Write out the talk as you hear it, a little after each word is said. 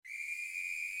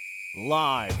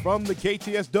Live from the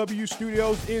KTSW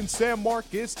studios in San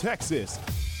Marcos, Texas,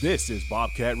 this is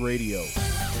Bobcat Radio.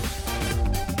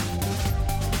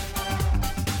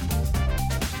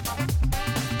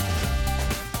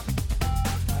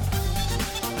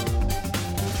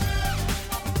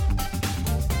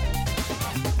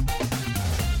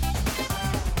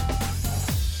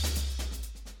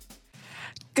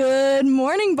 Good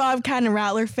morning, Bobcat and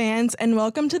Rattler fans, and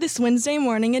welcome to this Wednesday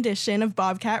morning edition of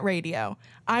Bobcat Radio.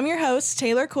 I'm your host,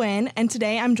 Taylor Cuen, and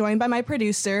today I'm joined by my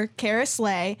producer, Karys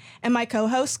Lay, and my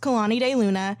co-host,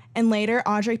 Keilani, and later,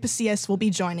 Audrey Pasillas will be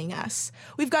joining us.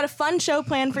 We've got a fun show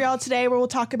planned for y'all today where we'll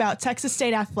talk about Texas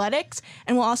State athletics,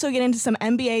 and we'll also get into some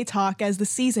NBA talk as the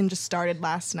season just started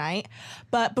last night.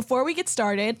 But before we get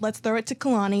started, let's throw it to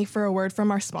Keilani for a word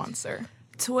from our sponsor.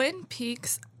 Twin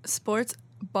Peaks Sports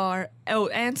Bar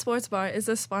and Sports Bar is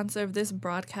the sponsor of this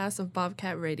broadcast of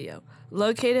Bobcat Radio,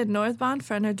 located northbound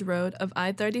frontage road of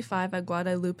I-35 at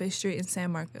Guadalupe Street in San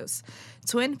Marcos.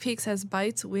 Twin Peaks has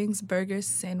bites, wings, burgers,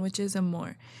 sandwiches, and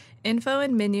more. Info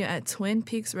and menu at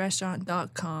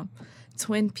twinpeaksrestaurant.com.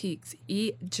 Twin Peaks,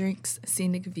 eat, drinks,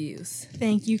 scenic views.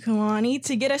 Thank you, Keilani.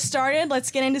 To get us started,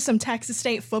 let's get into some Texas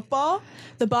State football.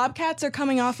 The Bobcats are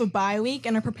coming off a bye week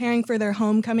and are preparing for their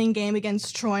homecoming game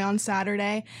against Troy on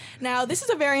Saturday. Now, this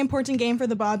is a very important game for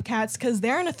the Bobcats because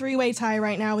they're in a three-way tie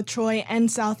right now with Troy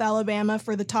and South Alabama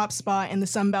for the top spot in the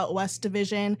Sun Belt West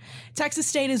Division. Texas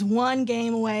State is one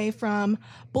game away from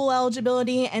bowl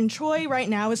eligibility, and Troy right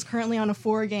now is currently on a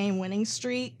 4-game winning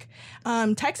streak.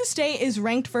 Texas State is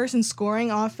ranked first in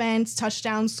scoring offense,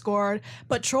 touchdowns scored,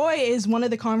 but Troy is one of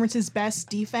the conference's best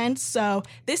defense, so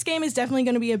this game is definitely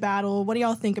going to be a battle. What do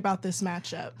y'all think about this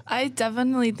matchup? I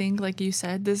definitely think, like you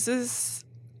said, Texas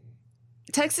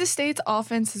State's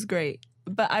offense is great,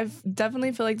 but I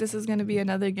definitely feel like this is going to be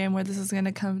another game where this is going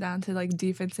to come down to, like,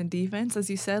 defense and defense. As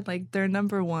you said, like, they're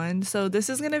number one, so this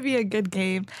is going to be a good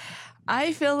game.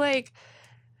 I feel like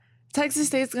Texas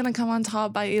State's going to come on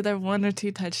top by either 1 or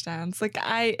 2 touchdowns. Like,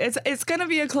 it's going to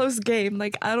be a close game.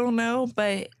 Like, I don't know,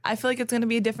 but I feel like it's going to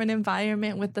be a different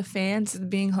environment with the fans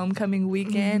being homecoming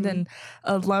weekend and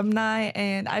alumni.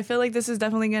 And I feel like this is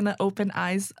definitely going to open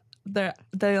the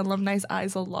alumni's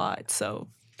eyes a lot. So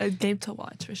a game to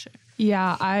watch for sure.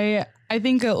 Yeah, I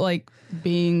think like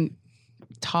being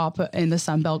top in the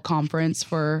Sun Belt Conference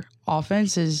for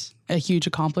offense is a huge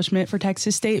accomplishment for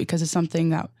Texas State because it's something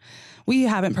that we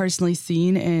haven't personally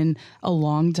seen in a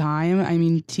long time. I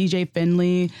mean, TJ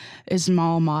Finley,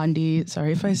 Ismail Mondi,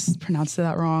 sorry if I pronounced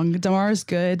that wrong, Damar's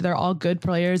good. They're all good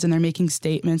players, and they're making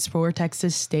statements for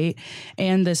Texas State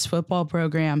and this football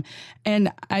program.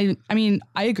 And I mean,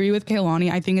 I agree with Keilani.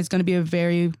 I think it's going to be a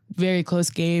very, very close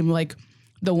game, like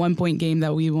the 1-point game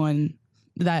that we won,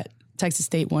 that Texas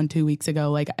State won 2 weeks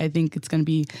ago. Like, I think it's going to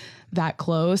be that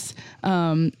close.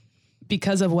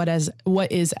 Because of what is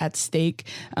at stake.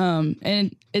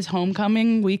 And it's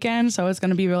homecoming weekend, so it's going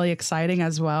to be really exciting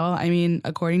as well. I mean,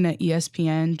 according to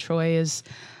ESPN, Troy has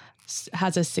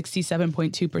a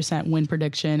 67.2% win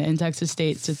prediction, and Texas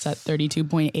State sits at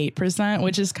 32.8%,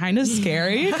 which is kind of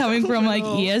scary coming from like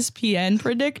ESPN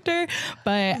predictor.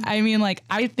 But I mean, like,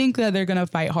 I think that they're going to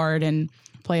fight hard and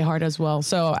play hard as well.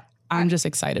 So I'm just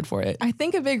excited for it. I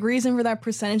think a big reason for that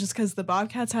percentage is because the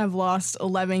Bobcats have lost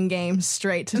 11 games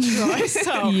straight to Troy.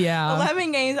 So yeah.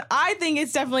 11 games. I think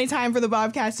it's definitely time for the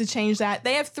Bobcats to change that.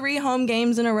 They have 3 home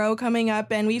games in a row coming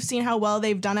up, and we've seen how well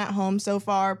they've done at home so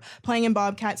far, playing in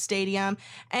Bobcat Stadium.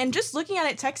 And just looking at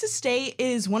it, Texas State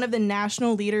is one of the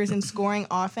national leaders in scoring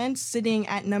offense, sitting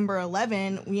at number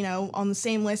 11, you know, on the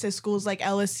same list as schools like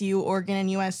LSU, Oregon, and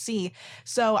USC.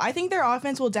 So I think their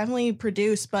offense will definitely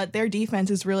produce, but their defense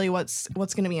is really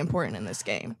what's going to be important in this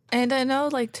game. And I know,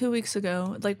 like, 2 weeks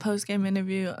ago, like, post-game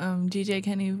interview, DJ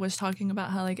Kenny was talking about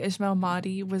how, like, Ismail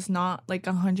Mahdi was not, like,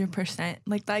 100%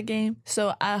 like that game.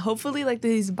 So hopefully, like,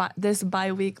 this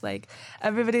bye week, like,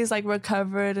 everybody's, like,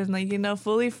 recovered and, like, you know,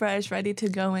 fully fresh, ready to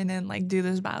go in and, like, do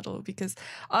this battle, because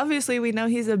obviously we know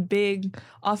he's a big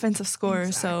offensive scorer.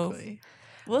 Exactly. So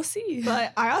we'll see.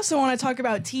 But I also want to talk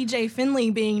about TJ Finley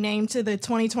being named to the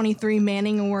 2023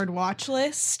 Manning Award watch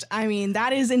list. I mean,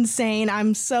 that is insane.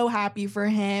 I'm so happy for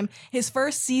him. His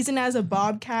first season as a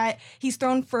Bobcat, he's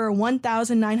thrown for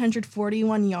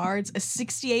 1,941 yards, a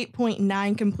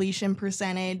 68.9 completion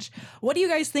percentage. What do you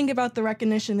guys think about the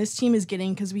recognition this team is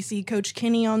getting? Because we see Coach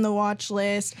Kinney on the watch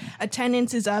list.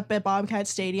 Attendance is up at Bobcat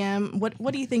Stadium.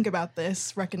 What do you think about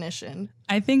this recognition?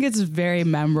 I think it's very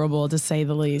memorable, to say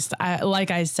the least.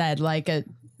 Like I said,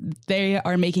 they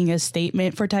are making a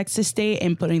statement for Texas State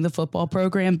and putting the football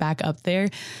program back up there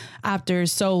after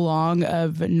so long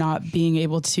of not being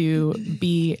able to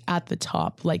be at the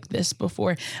top like this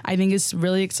before. I think it's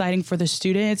really exciting for the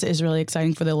students. It's really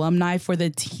exciting for the alumni, for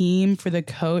the team, for the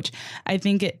coach. I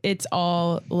think it's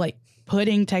all like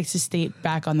putting Texas State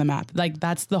back on the map. Like,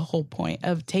 that's the whole point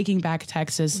of taking back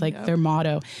Texas, like their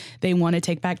motto. They want to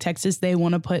take back Texas. They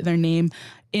want to put their name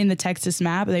in the Texas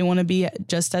map. They want to be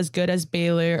just as good as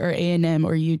Baylor or A&M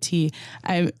or UT.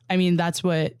 I mean, that's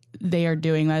what they are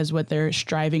doing. That is what they're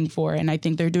striving for. And I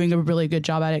think they're doing a really good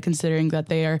job at it, considering that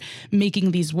they are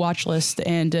making these watch lists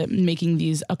and making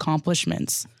these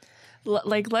accomplishments.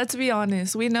 Like, let's be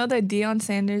honest. We know that Deion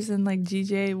Sanders and like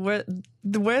GJ,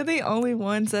 we're the only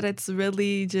ones that it's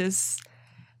really just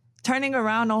turning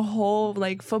around a whole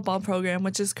like football program,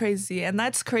 which is crazy. And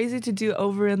that's crazy to do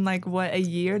over in like what, a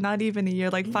year? Not even a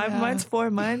year, like 5 months, 4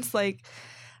 months. Like,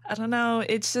 I don't know.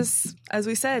 It's just, as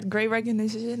we said, great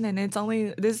recognition, and it's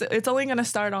only going to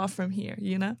start off from here,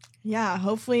 you know? Yeah,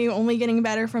 hopefully only getting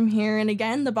better from here. And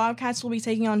again, the Bobcats will be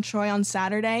taking on Troy on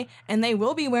Saturday, and they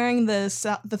will be wearing the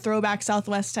throwback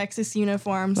Southwest Texas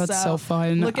uniform. That's so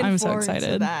fun. I'm so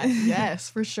excited. To that. Yes,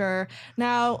 for sure.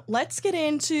 Now, let's get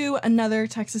into another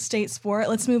Texas State sport.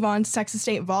 Let's move on to Texas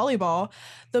State volleyball.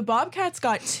 The Bobcats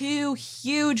got 2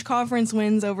 huge conference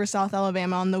wins over South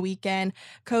Alabama on the weekend.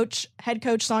 Head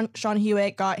coach Sean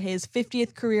Hewitt got his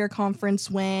 50th career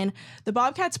conference win. The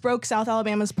Bobcats broke South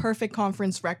Alabama's perfect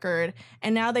conference record,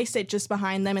 and now they sit just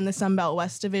behind them in the Sun Belt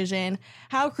West Division.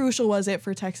 How crucial was it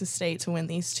for Texas State to win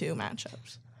these 2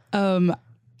 matchups?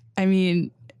 I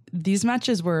mean, these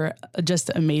matches were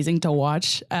just amazing to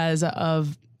watch as a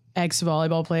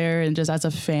ex-volleyball player and just as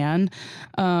a fan.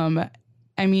 I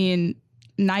mean,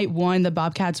 night 1, the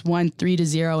Bobcats won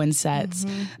 3-0 in sets.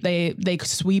 They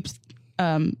sweep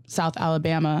South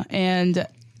Alabama, and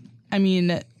I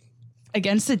mean,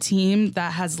 against a team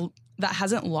that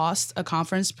hasn't lost a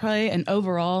conference play, and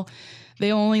overall,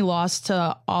 they only lost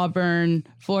to Auburn,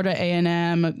 Florida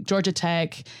A&M, Georgia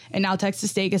Tech, and now Texas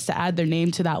State gets to add their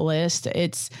name to that list.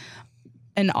 It's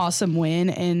an awesome win,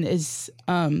 and is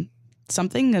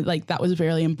something that was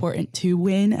very important to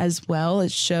win as well.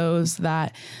 It shows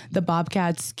that the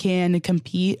Bobcats can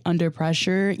compete under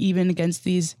pressure, even against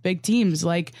these big teams.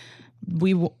 Like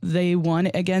they won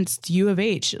against U of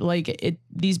H.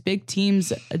 These big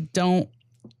teams don't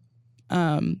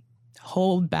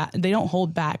hold back. They don't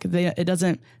hold back. It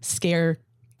doesn't scare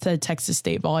the Texas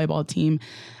State volleyball team.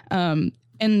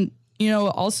 And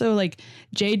also like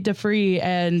Jade DeFree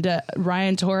and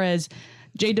Ryan Torres.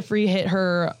 Jade DeFree hit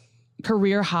her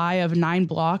career high of 9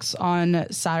 blocks on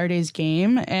Saturday's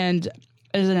game and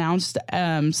is announced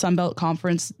Sunbelt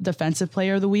Conference Defensive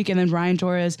Player of the Week. And then Ryan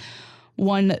Torres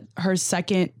won her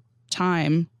second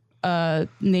time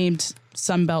named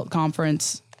Sunbelt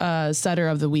Conference Setter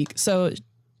of the Week. So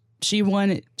she won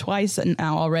it twice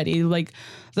now already, like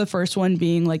the first one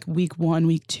being like week 1,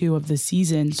 week 2 of the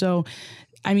season. So,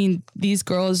 I mean, these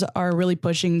girls are really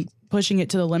pushing it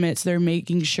to the limits. They're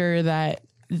making sure that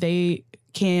they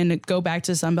can go back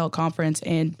to Sunbelt Conference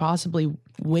and possibly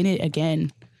win it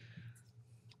again.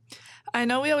 I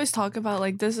know we always talk about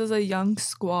like this is a young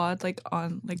squad like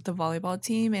on like the volleyball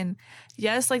team, and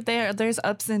yes, like there's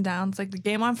ups and downs. Like the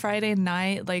game on Friday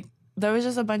night, like there was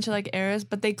just a bunch of like errors,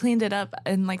 but they cleaned it up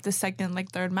in like the second, like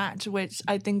third match, which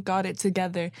I think got it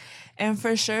together. And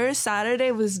for sure,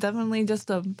 Saturday was definitely just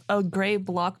a great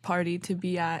block party to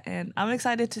be at. And I'm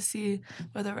excited to see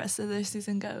where the rest of their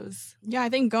season goes. Yeah, I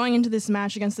think going into this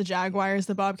match against the Jaguars,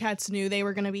 the Bobcats knew they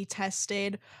were going to be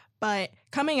tested. But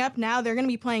coming up now, they're going to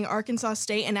be playing Arkansas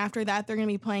State, and after that, they're going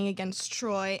to be playing against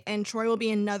Troy. And Troy will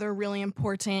be another really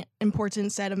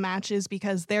important set of matches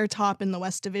because they're top in the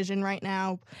West Division right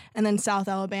now, and then South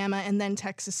Alabama, and then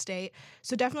Texas State.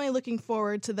 So definitely looking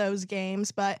forward to those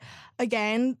games. But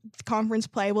again, conference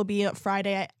play will be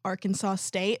Friday at Arkansas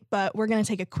State. But we're going to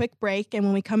take a quick break, and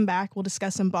when we come back, we'll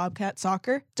discuss some Bobcat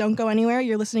soccer. Don't go anywhere.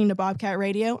 You're listening to Bobcat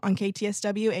Radio on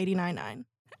KTSW 89.9.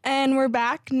 And we're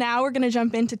back. Now we're going to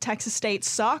jump into Texas State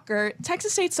soccer.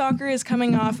 Texas State soccer is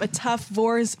coming off a tough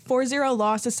 4-0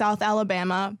 loss to South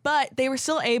Alabama, but they were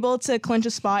still able to clinch a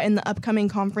spot in the upcoming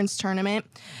conference tournament.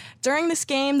 During this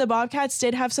game, the Bobcats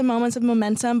did have some moments of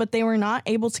momentum, but they were not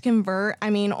able to convert.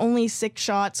 I mean, only 6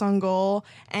 shots on goal,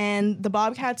 and the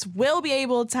Bobcats will be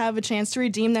able to have a chance to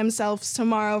redeem themselves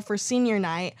tomorrow for senior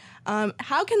night.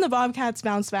 How can the Bobcats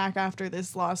bounce back after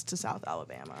this loss to South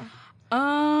Alabama?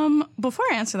 Before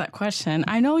I answer that question,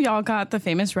 I know y'all got the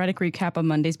famous Reddick recap of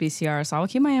Monday's BCR, so I'll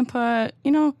keep my input,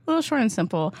 a little short and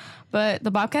simple. But the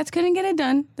Bobcats couldn't get it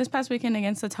done this past weekend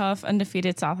against the tough,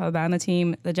 undefeated South Alabama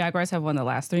team. The Jaguars have won the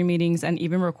last 3 meetings and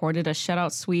even recorded a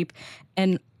shutout sweep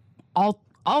in all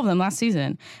of them last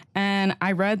season. And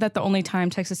I read that the only time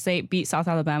Texas State beat South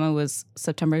Alabama was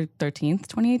September 13th,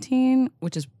 2018,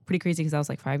 which is pretty crazy because that was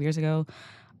like 5 years ago.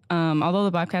 Although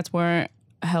the Bobcats weren't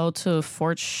held to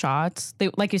 4 shots.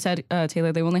 They, like you said,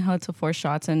 Taylor, they only held to 4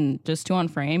 shots and just 2 on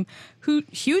frame.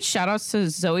 Huge shout outs to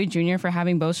Zoe Jr. for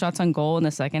having both shots on goal in the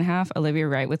second half. Olivia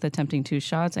Wright with attempting 2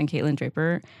 shots, and Caitlin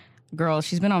Draper. Girl,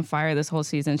 she's been on fire this whole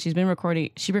season. She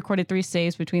recorded 3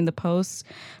 saves between the posts,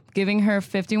 giving her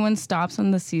 51 stops on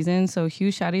the season. So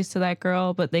huge shout-outs to that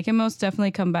girl. But they can most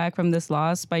definitely come back from this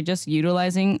loss by just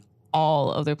utilizing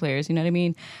all of their players. You know what I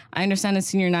mean? I understand it's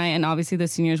senior night, and obviously the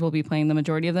seniors will be playing the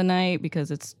majority of the night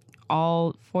because it's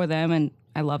all for them, and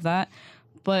I love that.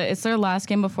 But it's their last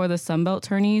game before the Sunbelt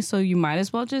tourney, so you might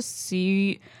as well just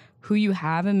see who you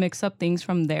have and mix up things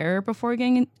from there before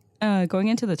going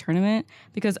into the tournament.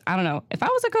 Because I don't know, if I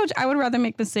was a coach, I would rather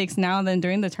make mistakes now than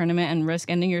during the tournament and risk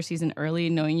ending your season early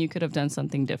knowing you could have done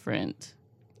something different.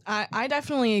 I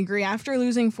definitely agree. After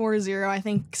losing 4-0, I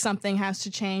think something has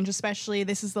to change, especially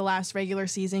this is the last regular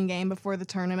season game before the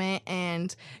tournament.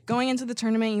 And going into the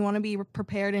tournament, you want to be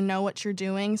prepared and know what you're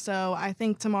doing. So I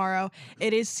think tomorrow,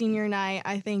 it is senior night.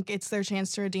 I think it's their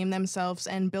chance to redeem themselves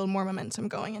and build more momentum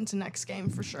going into next game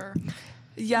for sure.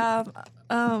 Yeah,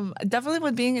 definitely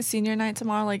with being a senior night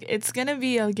tomorrow, like, it's going to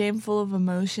be a game full of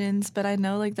emotions, but I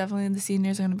know, like, definitely the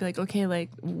seniors are going to be like, okay, like,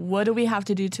 what do we have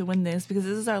to do to win this? Because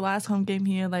this is our last home game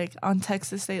here, like, on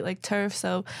Texas State, like, turf,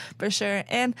 so for sure.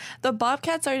 And the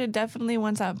Bobcats are definitely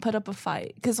ones that put up a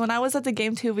fight. Because when I was at the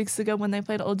game 2 weeks ago when they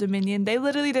played Old Dominion, they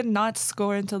literally did not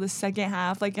score until the second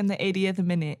half, like, in the 80th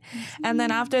minute. Mm-hmm. And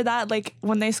then after that, like,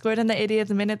 when they scored in the 80th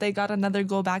minute, they got another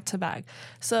goal back-to-back.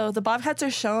 So the Bobcats are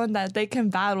showing that they can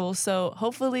battle, so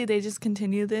hopefully they just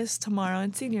continue this tomorrow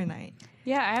in senior night.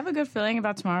 Yeah, I have a good feeling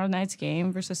about tomorrow night's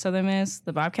game versus Southern Miss.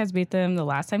 The Bobcats beat them the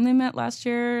last time they met last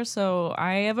year, so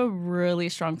I have a really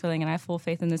strong feeling, and I have full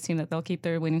faith in this team that they'll keep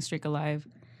their winning streak alive.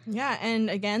 Yeah, and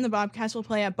again, the Bobcats will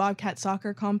play at Bobcat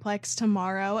Soccer Complex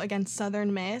tomorrow against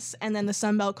Southern Miss, and then the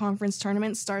Sun Belt Conference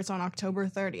Tournament starts on October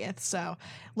 30th, so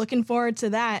looking forward to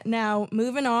that. Now,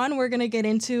 moving on, we're going to get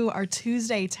into our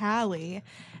Tuesday tally.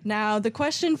 Now, the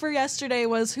question for yesterday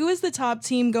was, who is the top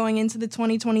team going into the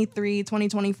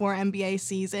 2023-2024 NBA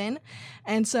season?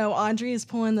 And so Audrey is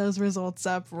pulling those results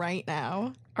up right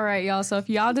now. All right, y'all. So if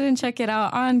y'all didn't check it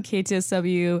out on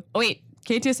KTSW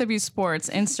Sports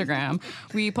Instagram,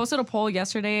 we posted a poll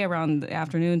yesterday around the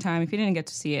afternoon time. If you didn't get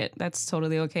to see it, that's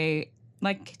totally okay.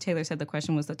 Like Taylor said, the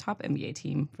question was the top NBA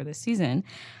team for this season.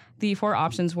 The 4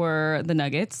 options were the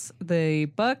Nuggets, the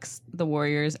Bucks, the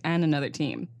Warriors, and another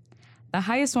team. The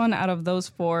highest one out of those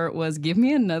 4 was Give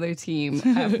Me Another Team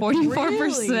at 44%.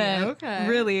 Really? Okay.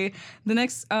 Really. The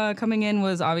next coming in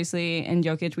was obviously In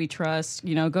Jokic We Trust.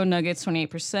 Go Nuggets,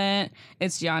 28%.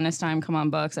 It's Giannis Time, Come On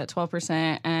Bucks at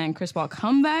 12%. And Chris Paul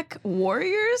Comeback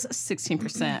Warriors,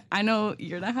 16%. I know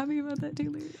you're not happy about that,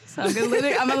 Taylor. So I'm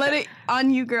gonna let it on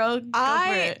you, girl. Go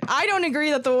for it. I don't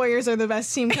agree that the Warriors are the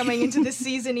best team coming into the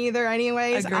season either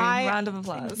anyways. Agree. Round of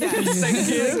applause. Yes. Thank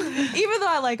you. Even though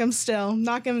I like them still,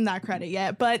 not giving that credit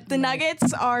yet, but the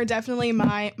Nuggets are definitely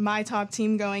my top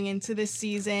team going into this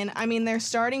season. I mean, their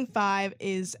starting 5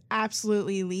 is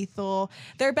absolutely lethal.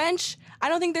 Their bench, I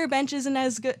don't think their bench isn't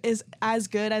as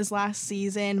good as last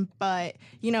season, but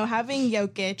having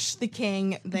Jokic, the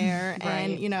king, there,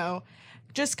 right. And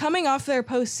just coming off their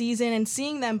postseason and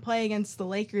seeing them play against the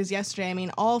Lakers yesterday, I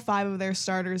mean, all 5 of their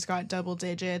starters got double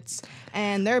digits,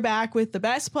 and they're back with the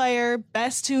best player,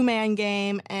 best 2-man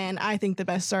game, and I think the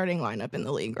best starting lineup in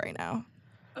the league right now.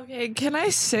 Okay, can I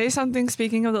say something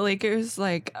speaking of the Lakers?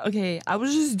 Like, okay, I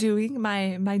was just doing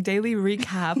my daily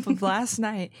recap of last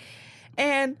night,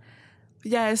 and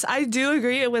yes, I do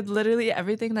agree with literally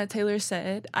everything that Taylor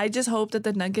said. I just hope that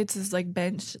the Nuggets is like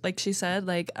bench, like she said,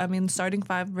 starting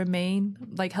 5 remain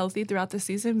like healthy throughout the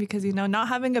season, because not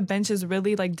having a bench is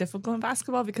really like difficult in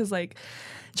basketball, because like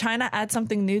trying to add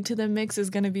something new to the mix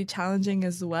is going to be challenging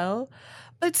as well.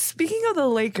 But speaking of the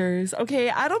Lakers,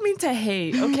 okay, I don't mean to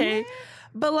hate, okay,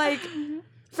 but like,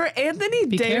 for Anthony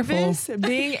Davis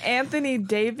being Anthony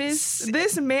Davis,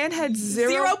 this man had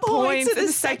 0 points in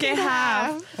the second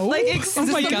half. Oh. Like, is this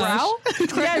the brow?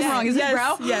 Correct me wrong. Is it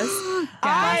brow? Yes.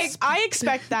 I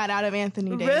expect that out of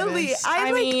Anthony Davis. Really?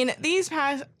 I mean, these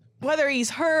whether he's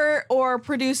hurt or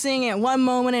producing at one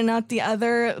moment and not the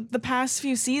other, the past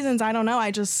few seasons, I don't know.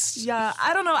 I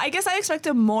don't know. I guess I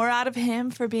expected more out of him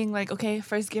for being like, okay,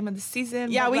 first game of the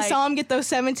season. Yeah, we saw him get those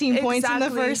 17 points in the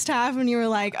Exactly. first half, and you were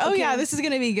like, oh, yeah, this is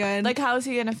going to be good. Like, how is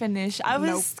he gonna finish? I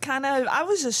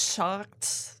was just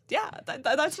shocked. Yeah,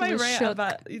 that's my rant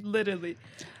about literally.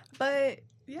 But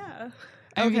yeah.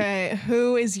 Okay,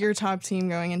 who is your top team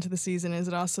going into the season? Is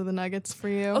it also the Nuggets for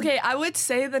you? Okay, I would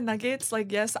say the Nuggets.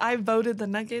 Like, yes, I voted the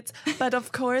Nuggets, but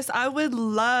of course, I would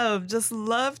love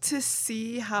to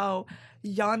see how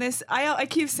Giannis. I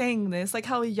keep saying this, like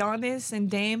how Giannis and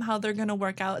Dame, how they're gonna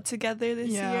work out together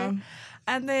this year,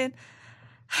 and then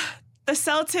the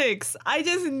Celtics. I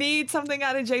just need something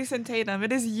out of Jason Tatum.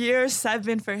 It is year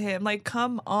 7 for him. Like,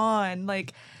 come on,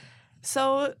 like,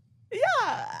 so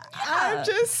yeah.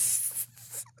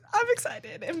 I'm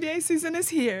excited. NBA season is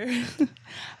here.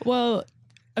 Well,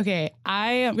 okay,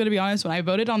 I am going to be honest. When I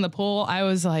voted on the poll, I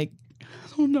was like, I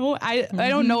don't know. I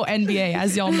don't know NBA,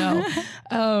 as y'all know.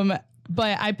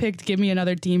 But I picked Give Me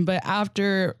Another Team. But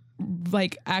after,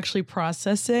 like, actually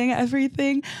processing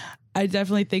everything, I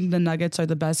definitely think the Nuggets are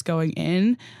the best going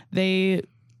in. They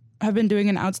have been doing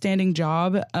an outstanding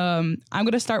job. I'm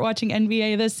going to start watching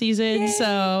NBA this season. Yay.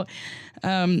 So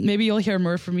maybe you'll hear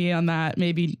more from me on that.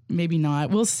 Maybe not.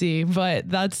 We'll see. But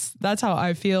that's how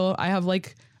I feel. I have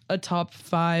like a top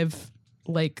 5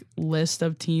 like list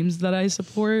of teams that I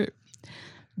support.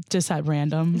 Just at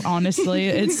random. Honestly,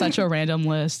 it's such a random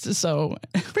list. So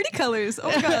pretty colors. Oh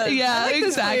my god. Yeah, like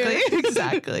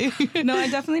exactly. No, I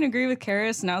definitely agree with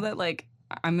Karys. Now that like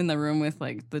I'm in the room with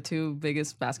like the 2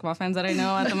 biggest basketball fans that I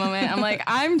know at the moment, I'm like,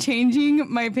 I'm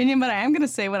changing my opinion, but I am gonna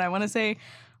say what I want to say.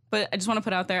 But I just want to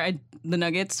put out there, the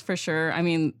Nuggets for sure. I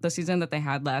mean, the season that they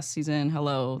had last season,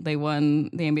 they won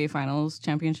the NBA Finals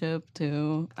championship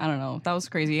too. I don't know, that was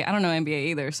crazy. I don't know NBA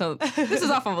either, so this is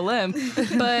off of a limb.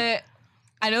 But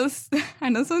I know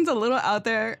someone's a little out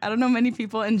there. I don't know many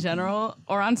people in general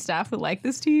or on staff who like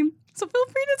this team. So feel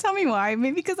free to tell me why.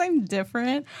 Maybe because I'm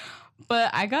different. But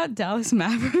I got Dallas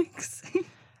Mavericks.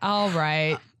 All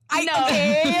right. I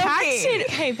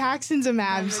know. Paxton's a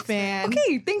Mavs fan.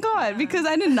 Okay, thank God, because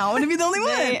I did not want to be the only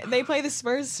one. They play the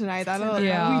Spurs tonight. That'll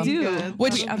we do. Good.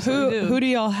 Which who do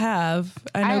y'all have?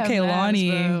 I know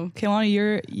Keilani.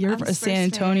 Keilani, you're from San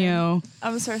Antonio.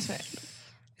 I'm a Spurs fan.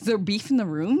 Is there beef in the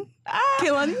room?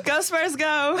 Keilani, go Spurs,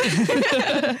 go.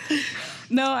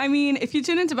 No, I mean, if you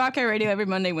tune into Bobcat Radio every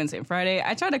Monday, Wednesday, and Friday,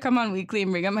 I try to come on weekly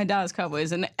and bring up my Dallas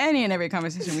Cowboys in any and every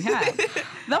conversation we have.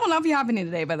 That will not be happening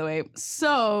today, by the way.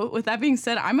 So, with that being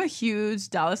said, I'm a huge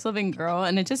Dallas-loving girl,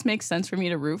 and it just makes sense for me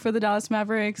to root for the Dallas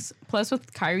Mavericks. Plus,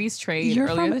 with Kyrie's trade You're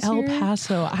earlier from this El year.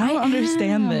 Paso. I don't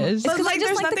understand this. But Because like, I just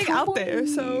there's like the nothing out there,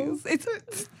 so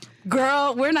it's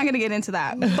girl, we're not going to get into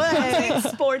that. but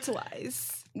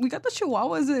sports-wise. We got the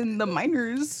Chihuahuas and the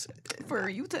minors for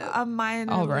Utah. A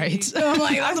minor All right. league. I'm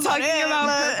like, I'm talking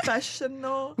about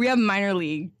professional. We have minor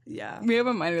league. Yeah. We have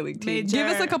a minor league team. Major. Give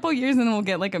us a couple years and then we'll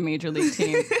get like a major league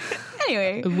team.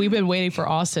 Anyway. We've been waiting for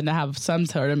Austin to have some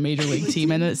sort of major league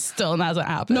team, and it still hasn't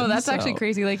happened. No, that's so. actually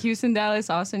crazy. Like Houston, Dallas,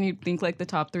 Austin, you'd think like the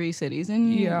top 3 cities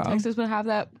in Texas would have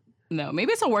that. No,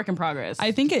 maybe it's a work in progress.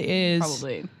 I think it is.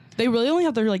 Probably. They really only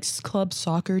have their like club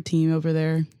soccer team over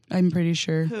there. I'm pretty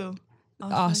sure. Who?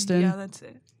 Austin. Yeah, that's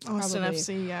it. Austin Probably.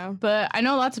 FC, yeah. But I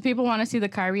know lots of people want to see the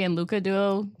Kyrie and Luka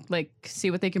duo, like see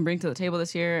what they can bring to the table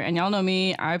this year. And y'all know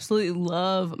me, I absolutely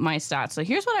love my stats. So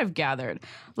here's what I've gathered.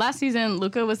 Last season,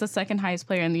 Luka was the 2nd highest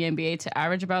player in the NBA to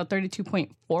average about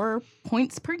 32.4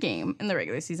 points per game in the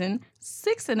regular season,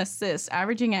 6 in assists,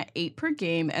 averaging at 8 per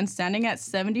game, and standing at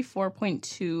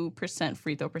 74.2%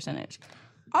 free throw percentage.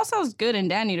 All sounds good and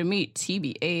dandy to me,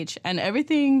 TBH, and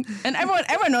everything. And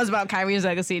everyone knows about Kyrie's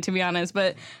legacy, to be honest.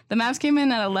 But the Mavs came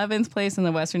in at 11th place in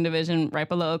the Western Division, right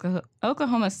below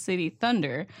Oklahoma City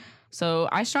Thunder. So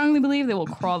I strongly believe they will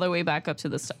crawl their way back up to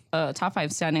the top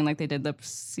 5 standing like they did the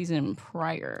season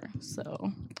prior.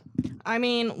 So, I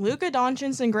mean, Luka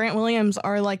Doncic and Grant Williams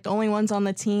are like the only ones on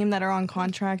the team that are on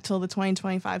contract till the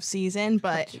 2025 season.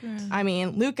 But I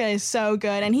mean, Luka is so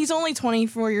good, and he's only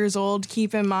 24 years old.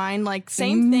 Keep in mind, like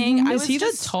same thing. Is he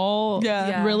the tall,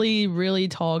 really, really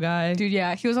tall guy? dude,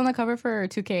 yeah, he was on the cover for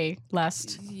 2K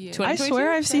last 2022. I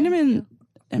swear I've seen him in.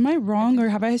 Am I wrong, or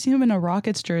have I seen him in a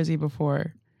Rockets jersey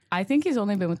before? I think he's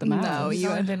only been with the Mavs. No, You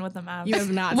have been with the Mavs. You have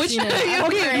not Which seen it.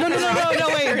 okay, no,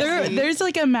 wait. There's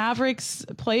like a Mavericks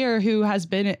player who has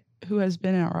been in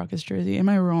a Rockets jersey. Am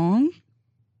I wrong?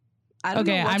 I don't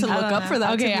know what to look up for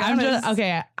that. Okay, to be I'm honest. just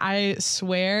okay. I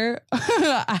swear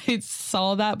I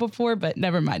saw that before, but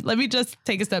never mind. Let me just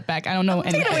take a step back. I don't know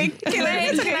anything.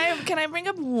 Can I bring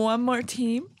up one more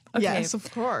team? Okay. Yes, of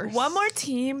course. One more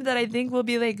team that I think will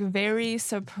be like very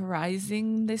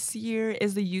surprising this year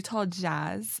is the Utah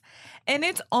Jazz. And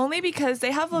it's only because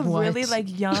they have a really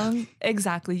like young,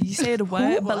 exactly, you said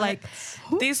what? But like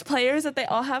these players that they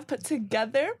all have put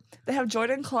together, they have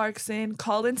Jordan Clarkson,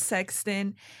 Colin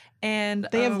Sexton, and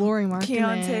they have Lauri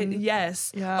Markkanen.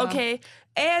 Yes. Yeah. Okay.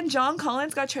 And John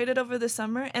Collins got traded over the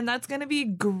summer, and that's going to be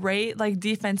great, like,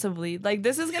 defensively. Like,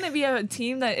 this is going to be a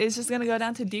team that is just going to go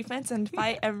down to defense and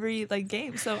fight every, like,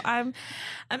 game. So I'm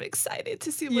excited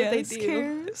to see what they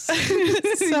do.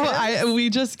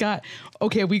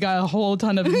 We got a whole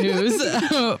ton of news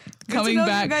coming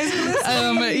back. It's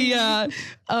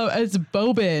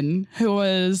Boban,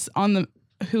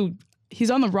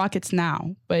 he's on the Rockets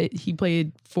now, but he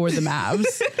played for the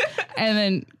Mavs. And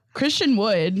then Christian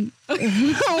Wood.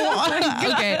 Okay,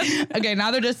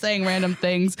 now they're just saying random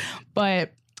things,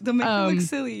 but They'll make me look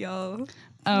silly, y'all.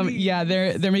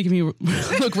 They're making me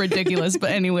look ridiculous.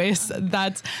 But anyways,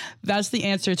 that's the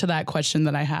answer to that question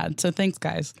that I had. So thanks,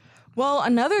 guys. Well,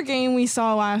 another game we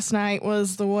saw last night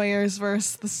was the Warriors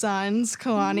versus the Suns.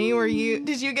 Keilani,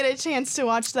 did you get a chance to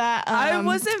watch that? I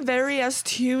wasn't very as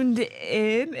tuned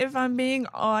in, if I'm being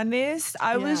honest.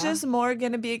 I was just more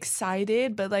gonna be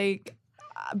excited, but like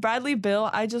Bradley Beal,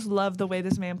 I just love the way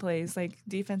this man plays, like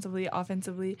defensively,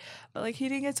 offensively. But like he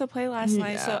didn't get to play last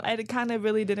night, so I kind of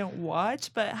really didn't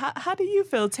watch. But how do you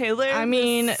feel, Taylor? I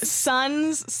mean,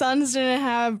 Suns didn't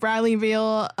have Bradley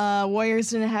Beal.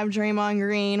 Warriors didn't have Draymond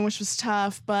Green, which was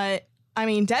tough. But I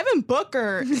mean, Devin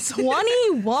Booker,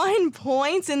 21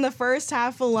 points in the first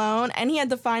half alone, and he had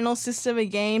the final assist of a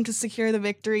game to secure the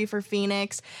victory for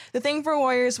Phoenix. The thing for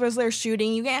Warriors was their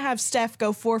shooting. You can't have Steph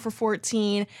go 4 for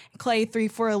 14, Clay 3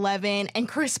 for 11, and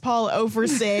Chris Paul 0 for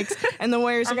 6, and the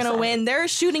Warriors are going to win. They're a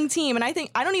shooting team, and I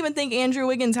don't even think Andrew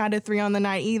Wiggins had a 3 on the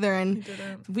night either. And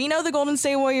we know the Golden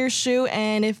State Warriors shoot,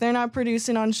 and if they're not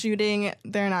producing on shooting,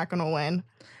 they're not going to win.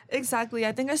 Exactly.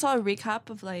 I think I saw a recap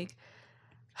of like,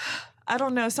 I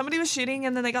don't know. Somebody was shooting,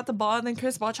 and then they got the ball, and then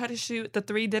Chris Paul tried to shoot. The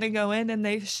 3 didn't go in, and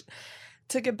they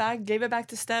took it back, gave it back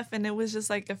to Steph, and it was just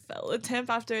like a failed attempt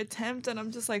after attempt. And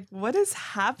I'm just like, what is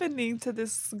happening to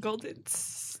this Golden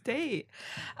State?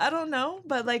 I don't know.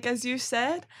 But like as you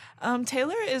said,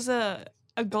 Taylor is a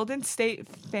Golden State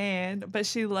fan, but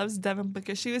she loves Devin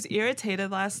Booker. She was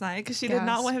irritated last night because she did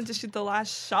not want him to shoot the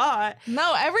last shot.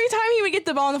 No, every time he would get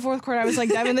the ball in the fourth quarter, I was like,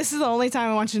 Devin, this is the only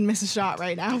time I want you to miss a shot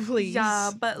right now, please.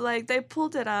 Yeah, but like they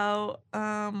pulled it out.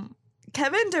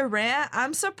 Kevin Durant,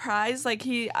 I'm surprised. Like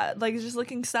he, like just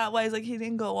looking stat wise, like he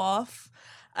didn't go off.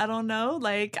 I don't know.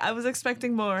 Like I was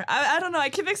expecting more. I don't know. I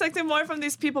keep expecting more from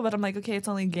these people, but I'm like, okay, it's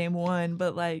only game 1,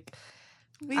 but like.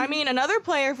 I mean, another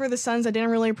player for the Suns that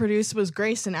didn't really produce was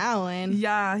Grayson Allen.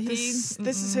 Yeah, this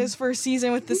is his first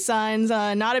season with the Suns.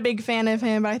 Not a big fan of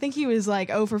him, but I think he was like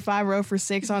 0 for 5 or 0 for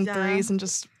 6 on threes, and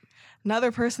just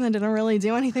another person that didn't really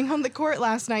do anything on the court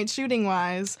last night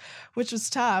shooting-wise, which was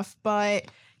tough. But,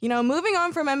 you know, moving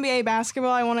on from NBA basketball,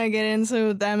 I want to get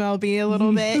into the MLB a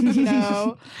little bit. You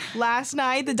know, last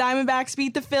night the Diamondbacks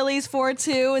beat the Phillies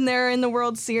 4-2, and they're in the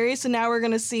World Series. So now we're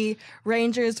going to see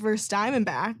Rangers versus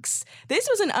Diamondbacks. This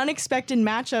was an unexpected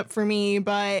matchup for me,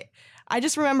 but I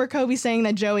just remember Kobe saying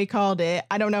that Joey called it.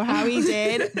 I don't know how he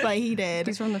did, but he did.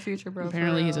 He's from the future, bro.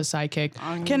 Apparently he's a sidekick.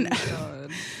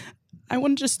 I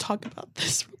want to just talk about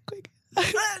this real quick.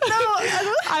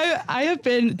 I have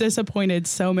been disappointed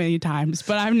so many times,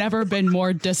 but I've never been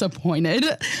more disappointed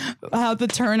about the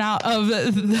turnout of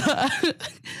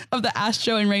the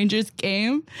Astro and Rangers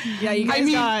game. Yeah, you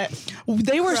guys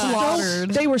they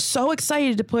were so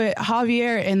excited to put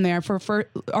Javier in there for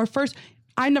our first.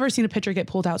 I've never seen a pitcher get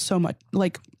pulled out so much,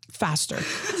 like faster,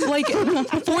 like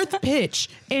fourth pitch,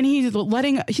 and he's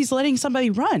letting somebody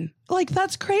run. Like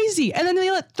that's crazy. And then they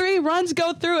let 3 runs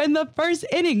go through in the first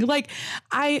inning. Like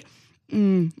I've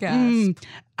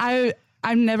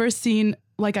never seen.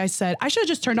 Like I said, I should have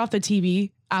just turned off the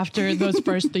TV after those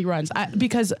first 3 runs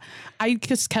because I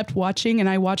just kept watching, and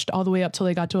I watched all the way up till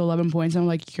they got to 11 points. And I'm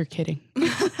like, you're kidding.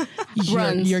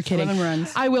 You're kidding. 11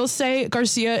 runs. I will say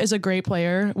Garcia is a great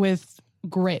player with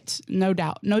grit, no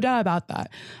doubt about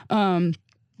that.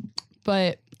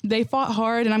 But they fought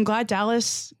hard, and I'm glad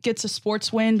Dallas gets a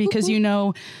sports win because you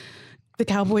know the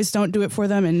Cowboys don't do it for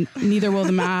them, and neither will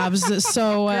the Mavs.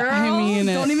 So I mean,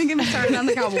 don't even get me started on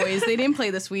the Cowboys. They didn't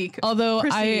play this week. Although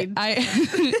Proceed. I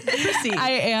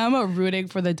am rooting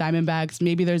for the Diamondbacks.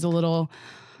 Maybe there's a little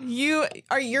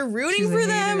You're rooting for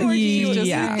them, or do you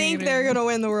just think they're gonna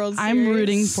win the World Series? I'm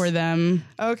rooting for them.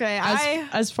 Okay,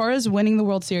 as far as winning the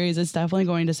World Series, it's definitely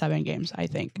going to 7 games, I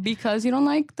think. Because you don't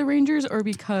like the Rangers, or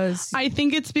because I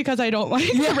think it's because I don't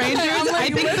like the Rangers.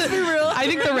 I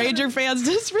think the Ranger fans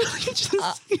just really just.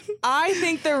 I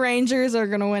think the Rangers are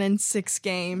gonna win in 6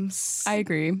 games. I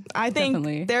agree. I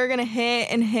think they're gonna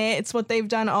hit and hit. It's what they've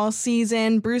done all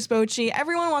season. Bruce Bochy.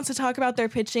 Everyone wants to talk about their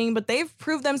pitching, but they've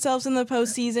proved themselves in the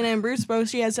postseason. And Bruce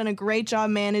Bochy has done a great job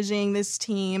managing this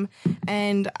team,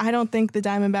 and I don't think the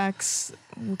Diamondbacks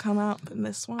will come out in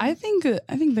this one. I think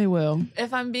they will.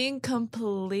 If I'm being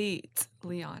completely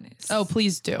honest. Oh,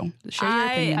 please do. Share your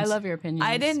opinions. I love your opinions.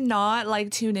 I did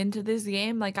not tune into this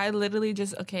game. Like I literally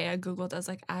just I googled as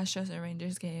Astros and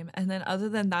Rangers game, and then other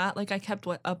than that, I kept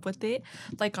up with it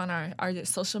on our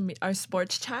social our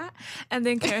sports chat, and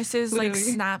then Karys's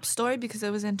Snap story because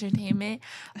it was entertainment.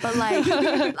 But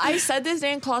I said this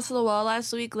during Close to the Wall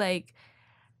last week. I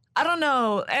don't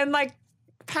know, and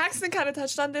Paxton kind of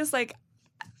touched on this.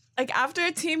 After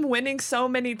a team winning so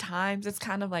many times, it's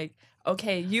kind of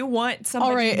okay, you want somebody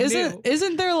all right, new.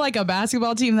 Isn't there a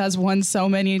basketball team that's won so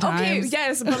many times? Okay,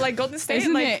 yes, but Golden State,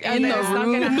 isn't it in the it's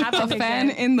room? not gonna happen A fan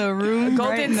again. in the room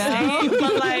Golden right State, now.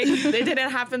 but they didn't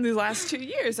happen these last 2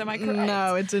 years. Am I correct?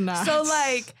 No, it did not. So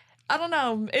I don't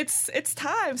know. It's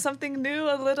time, something new,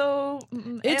 a little.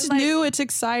 It's new. It's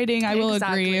exciting. I will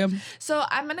agree. So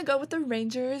I'm gonna go with the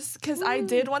Rangers because I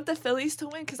did want the Phillies to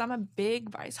win because I'm a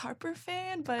big Bryce Harper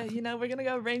fan. But we're gonna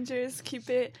go Rangers. Keep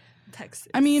it Texas.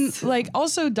 I mean,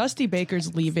 also Dusty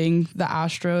Baker's leaving the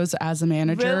Astros as a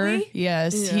manager. Really?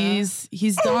 Yes, yeah.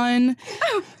 He's done.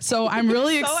 So I'm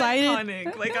really excited.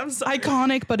 Iconic. I'm sorry.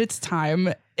 Iconic, but it's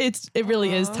time. It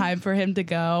really is time for him to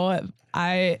go.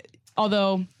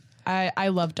 Although I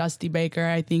love Dusty Baker.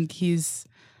 I think he's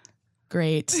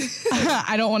great.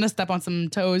 I don't want to step on some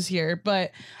toes here,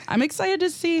 but I'm excited to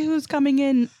see who's coming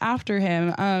in after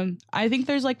him. I think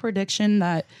there's prediction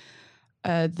that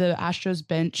the Astros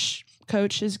bench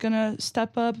coach is gonna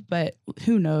step up, but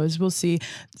who knows? We'll see.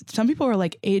 Some people are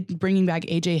bringing back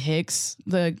AJ Hicks,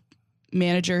 the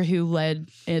manager who led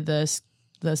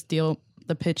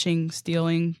the pitching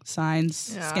stealing signs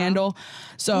scandal.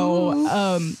 So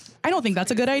I don't think that's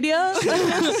a good idea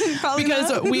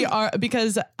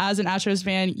because as an Astros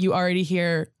fan, you already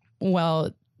hear,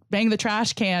 well, bang the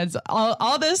trash cans,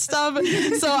 all this stuff.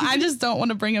 So I just don't want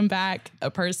to bring him back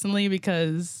personally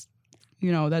because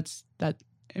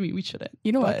we shouldn't.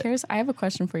 You know what, Karys? I have a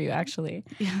question for you, actually.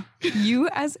 Yeah. You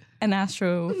as an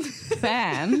Astro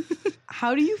fan,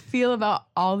 how do you feel about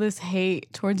all this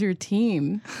hate towards your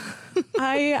team?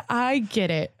 I get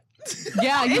it.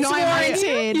 Yeah, it's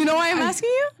warranted. You know why I'm asking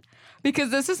you?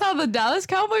 Because this is how the Dallas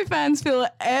Cowboy fans feel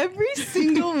every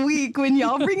single week when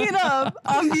y'all bring it up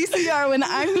on VCR when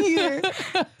I'm here.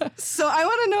 So I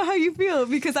want to know how you feel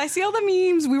because I see all the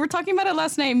memes. We were talking about it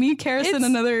last night. Me, Karys, and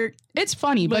another. It's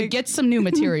funny, but get some new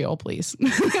material, please.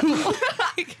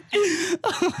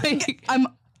 I'm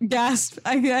gasped.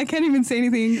 I can't even say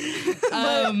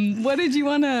anything. What did you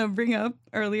want to bring up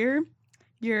earlier?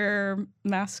 Your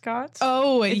mascot?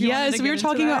 Oh, yes. We were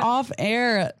talking off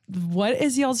air. What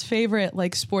is y'all's favorite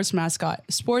sports mascot?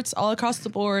 Sports all across the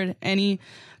board, any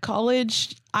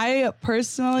college? I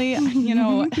personally,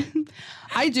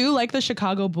 I do like the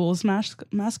Chicago Bulls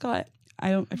mascot.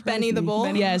 Benny the Bull?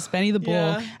 Yes, Benny the Bull.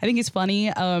 Yeah. I think he's funny.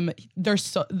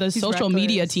 The social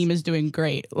media team is doing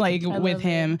great, with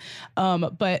him.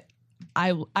 But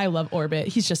I love Orbit.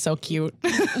 He's just so cute.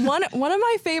 One of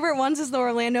my favorite ones is the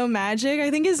Orlando Magic.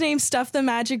 I think his name's Stuff the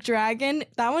Magic Dragon.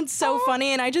 That one's so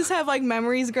funny, and I just have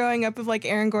memories growing up of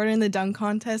Aaron Gordon in the dunk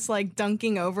contest,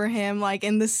 dunking over him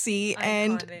in the seat,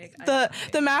 and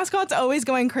the mascot's always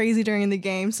going crazy during the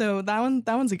game. So that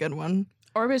one's a good one.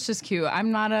 Orbit's just cute.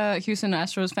 I'm not a Houston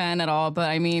Astros fan at all, but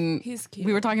I mean, he's cute.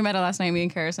 We were talking about it last night, me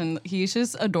and Karys, and he's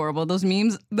just adorable. Those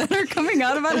memes that are coming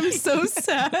out about him so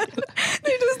sad.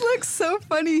 They just look so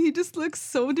funny. He just looks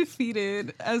so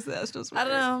defeated as the Astros player. I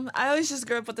don't know. I always just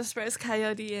grew up with the Spurs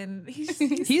Coyote, and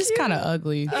he's kind of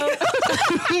ugly.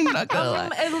 I'm not gonna lie.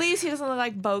 At least he doesn't look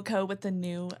like Boko with the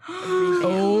new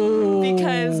reveal.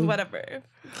 Because whatever.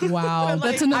 Wow.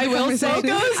 That's another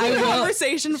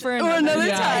conversation for another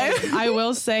time. I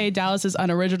will say Dallas is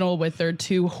unoriginal with their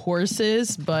 2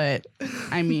 horses, but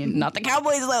I mean, not the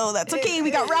Cowboys though. That's okay.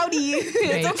 We got Rowdy.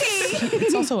 It's okay.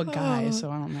 It's also a guy, so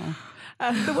I don't know.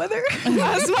 The weather?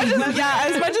 as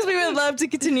much as we would love to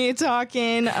continue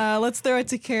talking, let's throw it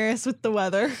to Karys with the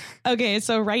weather. Okay,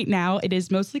 so right now it is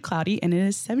mostly cloudy and it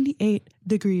is 78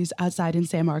 degrees outside in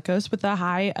San Marcos with a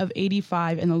high of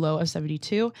 85 and a low of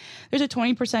 72. There's a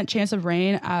 20% chance of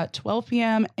rain at 12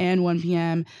 p.m. and 1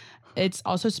 p.m. It's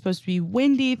also supposed to be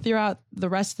windy throughout the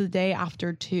rest of the day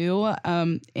after 2,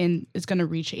 and it's going to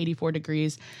reach 84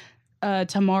 degrees.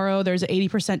 Tomorrow, there's an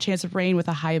 80% chance of rain with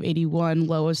a high of 81,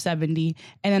 low of 70.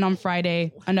 And then on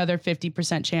Friday, another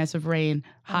 50% chance of rain,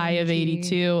 high of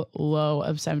 82, low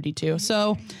of 72.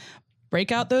 So break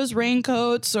out those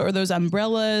raincoats or those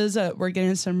umbrellas. We're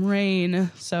getting some rain.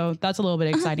 So that's a little bit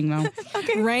exciting, though.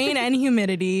 Okay. Rain and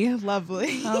humidity.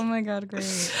 Lovely. Oh, my God.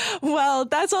 Great. Well,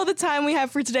 that's all the time we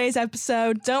have for today's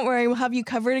episode. Don't worry, we'll have you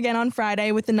covered again on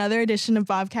Friday with another edition of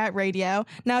Bobcat Radio.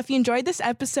 Now, if you enjoyed this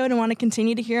episode and want to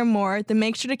continue to hear more, then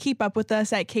make sure to keep up with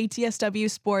us at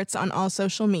KTSW Sports on all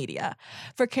social media.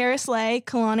 For Karys Lay,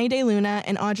 Keilani De Luna,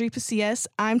 and Audrey Pasillas,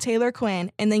 I'm Taylor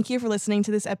Cuen, and thank you for listening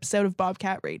to this episode of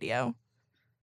Bobcat Radio.